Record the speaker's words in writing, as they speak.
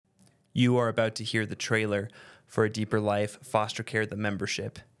You are about to hear the trailer for A Deeper Life Foster Care The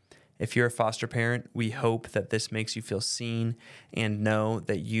Membership. If you're a foster parent, we hope that this makes you feel seen and know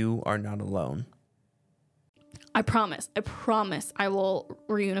that you are not alone. I promise I will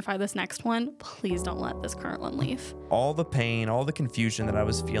reunify this next one. Please don't let this current one leave. All the pain, all the confusion that I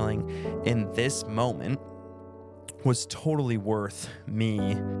was feeling in this moment was totally worth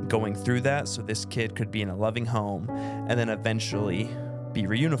me going through that so this kid could be in a loving home and then eventually be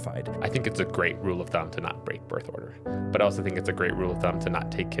reunified. I think it's a great rule of thumb to not break birth order, but I also think it's a great rule of thumb to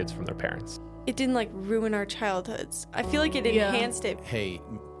not take kids from their parents. It didn't ruin our childhoods. I feel like it enhanced it. Hey,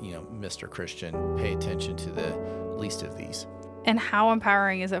 Mr. Christian, pay attention to the least of these. And how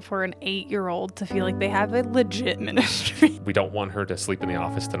empowering is it for an 8-year-old to feel like they have a legit ministry? We don't want her to sleep in the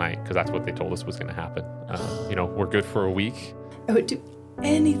office tonight because that's what they told us was going to happen. We're good for a week. I would do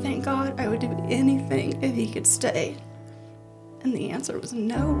anything, God. I would do anything if he could stay. And the answer was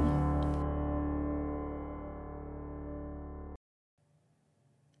no.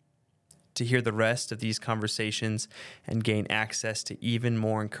 To hear the rest of these conversations and gain access to even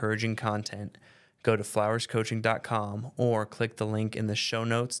more encouraging content, go to flowerscoaching.com or click the link in the show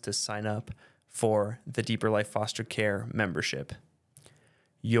notes to sign up for the Deeper Life Foster Care membership.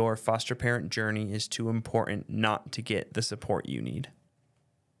 Your foster parent journey is too important not to get the support you need.